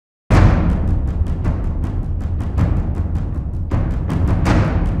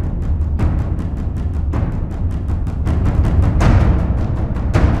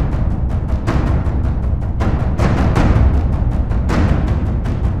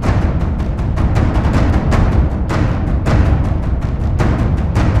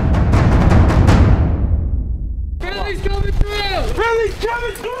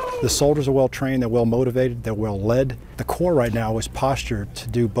soldiers are well trained, they're well motivated, they're well led. The Corps right now is postured to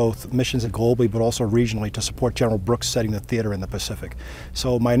do both missions globally but also regionally to support General Brooks setting the theater in the Pacific.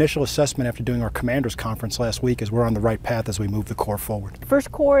 So my initial assessment after doing our commanders conference last week is we're on the right path as we move the Corps forward.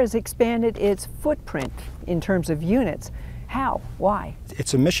 First Corps has expanded its footprint in terms of units. How? Why?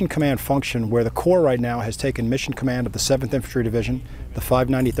 It's a mission command function where the Corps right now has taken mission command of the 7th Infantry Division, the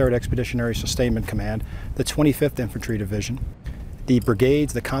 593rd Expeditionary Sustainment Command, the 25th Infantry Division, the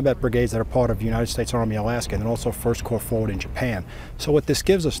brigades, the combat brigades that are part of the United States Army Alaska, and then also 1st Corps forward in Japan. So what this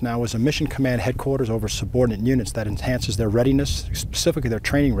gives us now is a mission command headquarters over subordinate units that enhances their readiness, specifically their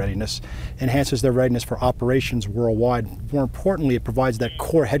training readiness, enhances their readiness for operations worldwide. More importantly, it provides that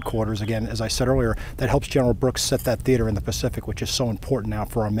Corps headquarters, again, as I said earlier, that helps General Brooks set that theater in the Pacific, which is so important now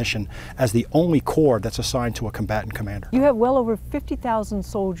for our mission as the only Corps that's assigned to a combatant commander. You have well over 50,000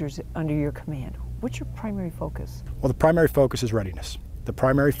 soldiers under your command. What's your primary focus? Well, the primary focus is readiness. The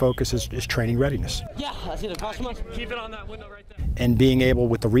primary focus is training readiness. Yeah, I see the customer. Keep it on that window right there. And being able,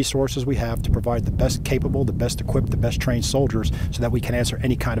 with the resources we have, to provide the best capable, the best equipped, the best trained soldiers so that we can answer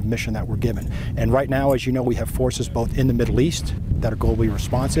any kind of mission that we're given. And right now, as you know, we have forces both in the Middle East that are globally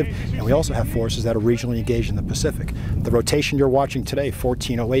responsive, and we also have forces that are regionally engaged in the Pacific. The rotation you're watching today,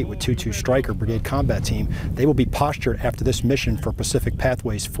 1408 with 22 Stryker Brigade Combat Team, they will be postured after this mission for Pacific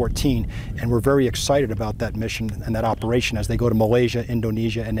Pathways 14, and we're very excited about that mission and that operation as they go to Malaysia,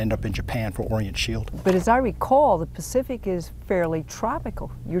 Indonesia, and end up in Japan for Orient Shield. But as I recall, the Pacific is fairly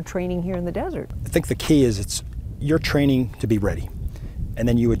tropical. You're training here in the desert. I think the key is you're training to be ready, and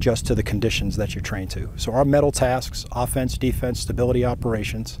then you adjust to the conditions that you're trained to. So our METL tasks, offense, defense, stability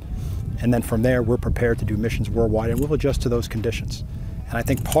operations, and then from there we're prepared to do missions worldwide, and we'll adjust to those conditions. And I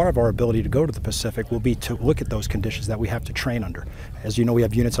think part of our ability to go to the Pacific will be to look at those conditions that we have to train under. As you know, we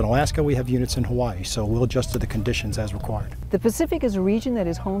have units in Alaska, we have units in Hawaii, so we'll adjust to the conditions as required. The Pacific is a region that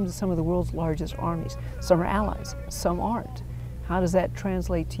is home to some of the world's largest armies. Some are allies, some aren't. How does that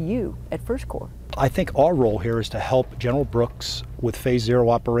translate to you at First Corps? I think our role here is to help General Brooks with Phase 0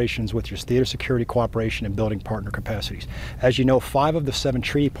 operations with your theater security cooperation and building partner capacities. As you know, 5 of the 7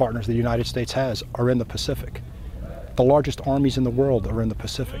 treaty partners the United States has are in the Pacific. The largest armies in the world are in the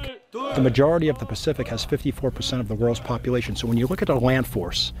Pacific. The majority of the Pacific has 54% of the world's population. So when you look at a land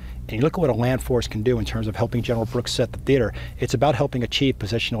force, and you look at what a land force can do in terms of helping General Brooks set the theater, it's about helping achieve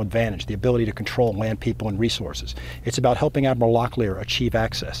positional advantage, the ability to control land, people, and resources. It's about helping Admiral Locklear achieve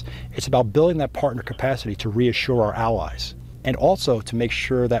access. It's about building that partner capacity to reassure our allies, and also to make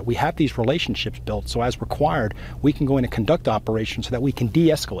sure that we have these relationships built so as required, we can go in and conduct operations so that we can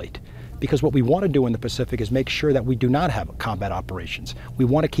de-escalate. Because what we want to do in the Pacific is make sure that we do not have combat operations. We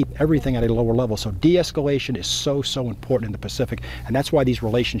want to keep everything at a lower level. So de-escalation is so important in the Pacific, and that's why these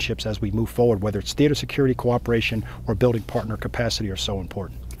relationships as we move forward, whether it's theater security cooperation or building partner capacity, are so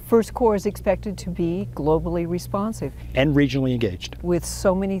important. First Corps is expected to be globally responsive. And regionally engaged. With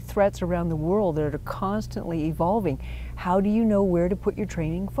so many threats around the world that are constantly evolving, how do you know where to put your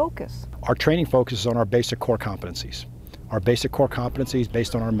training focus? Our training focuses on our basic core competencies. Our basic core competencies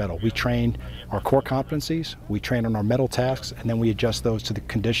based on our METL. We train our core competencies, we train on our METL tasks, and then we adjust those to the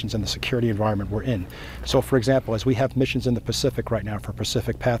conditions and the security environment we're in. So for example, as we have missions in the Pacific right now for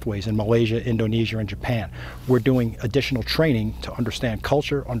Pacific Pathways in Malaysia, Indonesia, and Japan, we're doing additional training to understand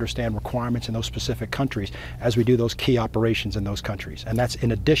culture, understand requirements in those specific countries as we do those key operations in those countries. And that's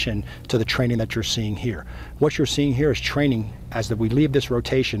in addition to the training that you're seeing here. What you're seeing here is training. As we leave this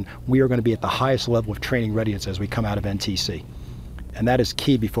rotation, we are going to be at the highest level of training readiness as we come out of NTC. And that is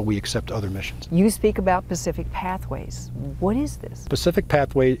key before we accept other missions. You speak about Pacific Pathways. What is this? Pacific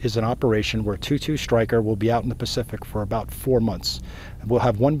Pathway is an operation where 22 Stryker will be out in the Pacific for about 4 months. We'll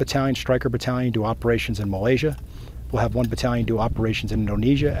have 1 battalion, Stryker battalion, do operations in Malaysia. We'll have 1 battalion do operations in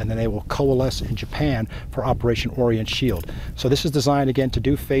Indonesia, and then they will coalesce in Japan for Operation Orient Shield. So this is designed, again, to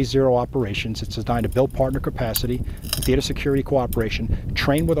do Phase 0 operations. It's designed to build partner capacity, theater security cooperation,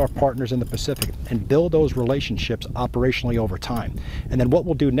 train with our partners in the Pacific, and build those relationships operationally over time. And then what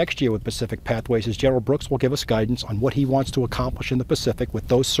we'll do next year with Pacific Pathways is General Brooks will give us guidance on what he wants to accomplish in the Pacific with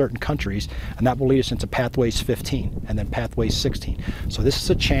those certain countries, and that will lead us into Pathways 15 and then Pathways 16. So this is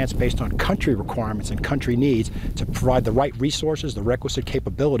a chance based on country requirements and country needs to provide the right resources, the requisite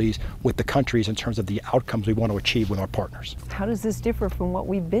capabilities with the countries in terms of the outcomes we want to achieve with our partners. How does this differ from what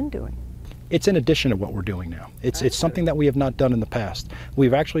we've been doing? It's in addition to what we're doing now. It's something that we have not done in the past.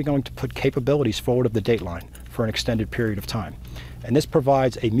 We're actually going to put capabilities forward of the date line for an extended period of time. And this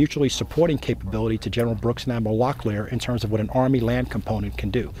provides a mutually supporting capability to General Brooks and Admiral Locklear in terms of what an Army land component can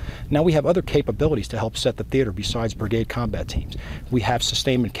do. Now we have other capabilities to help set the theater besides brigade combat teams. We have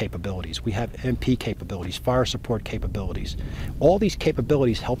sustainment capabilities, we have MP capabilities, fire support capabilities. All these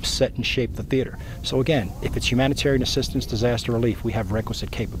capabilities help set and shape the theater. So again, if it's humanitarian assistance, disaster relief, we have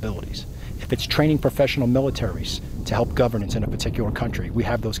requisite capabilities. If it's training professional militaries to help governance in a particular country, we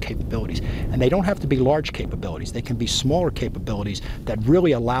have those capabilities. And they don't have to be large capabilities. They can be smaller capabilities that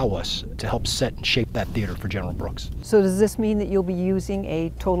really allow us to help set and shape that theater for General Brooks. So does this mean that you'll be using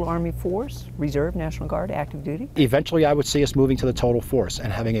a total Army force, Reserve, National Guard, active duty? Eventually, I would see us moving to the total force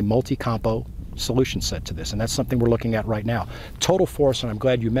and having a multi-compo solution set to this, and that's something we're looking at right now. Total force, and I'm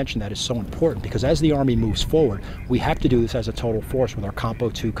glad you mentioned that, is so important because as the Army moves forward, we have to do this as a total force with our Compo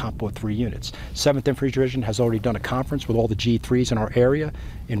 2, Compo 3 units. 7th Infantry Division has already done a conference with all the G3s in our area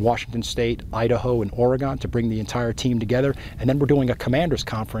in Washington State, Idaho, and Oregon to bring the entire team together, and then we're doing a commanders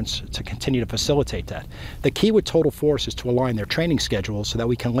conference to continue to facilitate that. The key with total force is to align their training schedules so that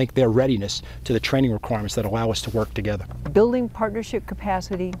we can link their readiness to the training requirements that allow us to work together. Building partnership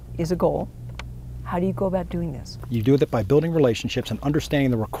capacity is a goal. How do you go about doing this? You do that by building relationships and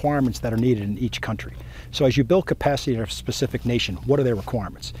understanding the requirements that are needed in each country. So as you build capacity in a specific nation, what are their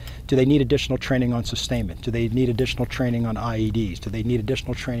requirements? Do they need additional training on sustainment? Do they need additional training on IEDs? Do they need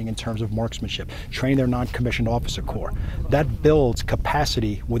additional training in terms of marksmanship? Training their non-commissioned officer corps? That builds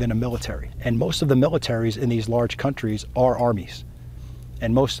capacity within a military. And most of the militaries in these large countries are armies.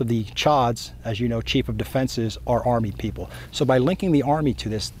 And most of the CHODs, as you know, Chief of Defenses, are Army people. So by linking the Army to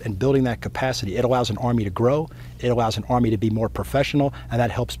this and building that capacity, it allows an Army to grow, it allows an Army to be more professional, and that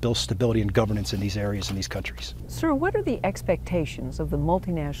helps build stability and governance in these areas, in these countries. Sir, what are the expectations of the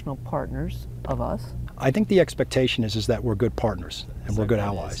multinational partners of us? I think the expectation is that we're good partners and we're good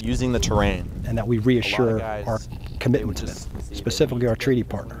allies. Using the terrain. And that we reassure our commitment to them, specifically our treaty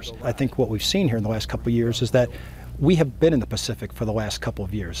partners. I think what we've seen here in the last couple of years is that we have been in the Pacific for the last couple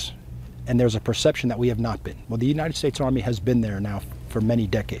of years, and there's a perception that we have not been. Well, the United States Army has been there now for many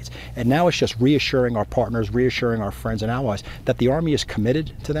decades, and now it's just reassuring our partners, reassuring our friends and allies that the Army is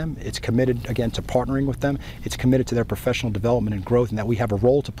committed to them, it's committed, again, to partnering with them, it's committed to their professional development and growth, and that we have a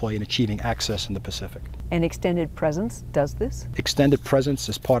role to play in achieving access in the Pacific. And extended presence does this? Extended presence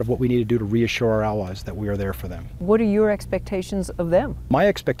is part of what we need to do to reassure our allies that we are there for them. What are your expectations of them? My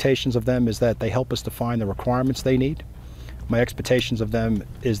expectations of them is that they help us define the requirements they need. My expectations of them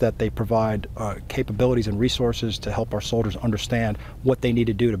is that they provide capabilities and resources to help our soldiers understand what they need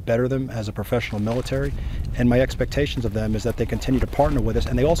to do to better them as a professional military. And my expectations of them is that they continue to partner with us,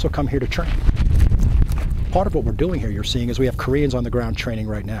 and they also come here to train. Part of what we're doing here, you're seeing, is we have Koreans on the ground training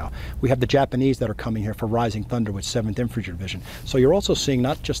right now. We have the Japanese that are coming here for Rising Thunder with 7th Infantry Division. So you're also seeing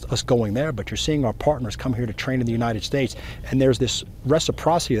not just us going there, but you're seeing our partners come here to train in the United States. And there's this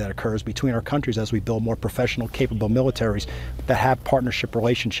reciprocity that occurs between our countries as we build more professional, capable militaries that have partnership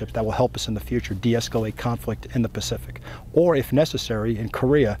relationships that will help us in the future de-escalate conflict in the Pacific. Or, if necessary, in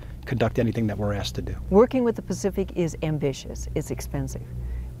Korea, conduct anything that we're asked to do. Working with the Pacific is ambitious, it's expensive.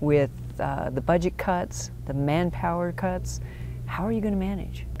 With the budget cuts, the manpower cuts, how are you going to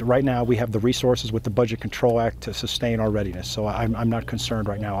manage? Right now we have the resources with the Budget Control Act to sustain our readiness, so I'm not concerned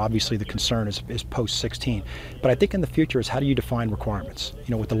right now. Obviously the concern is post-16, but I think in the future is how do you define requirements?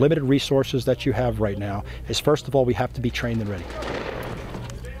 You know, with the limited resources that you have right now, is first of all we have to be trained and ready.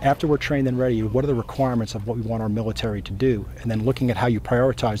 After we're trained and ready, what are the requirements of what we want our military to do? And then looking at how you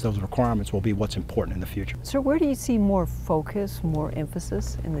prioritize those requirements will be what's important in the future. Sir, where do you see more focus, more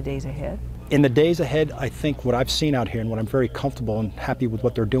emphasis in the days ahead? In the days ahead, I think what I've seen out here and what I'm very comfortable and happy with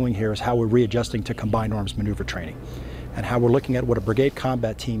what they're doing here is how we're readjusting to combined arms maneuver training. And how we're looking at what a brigade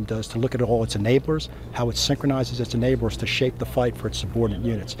combat team does to look at all its enablers, how it synchronizes its enablers to shape the fight for its subordinate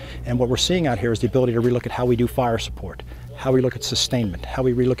units. And what we're seeing out here is the ability to relook at how we do fire support, how we look at sustainment, how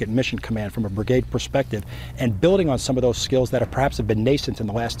we relook at mission command from a brigade perspective, and building on some of those skills that have perhaps been nascent in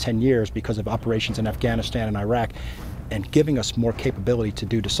the last 10 years because of operations in Afghanistan and Iraq, and giving us more capability to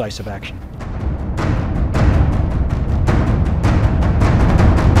do decisive action.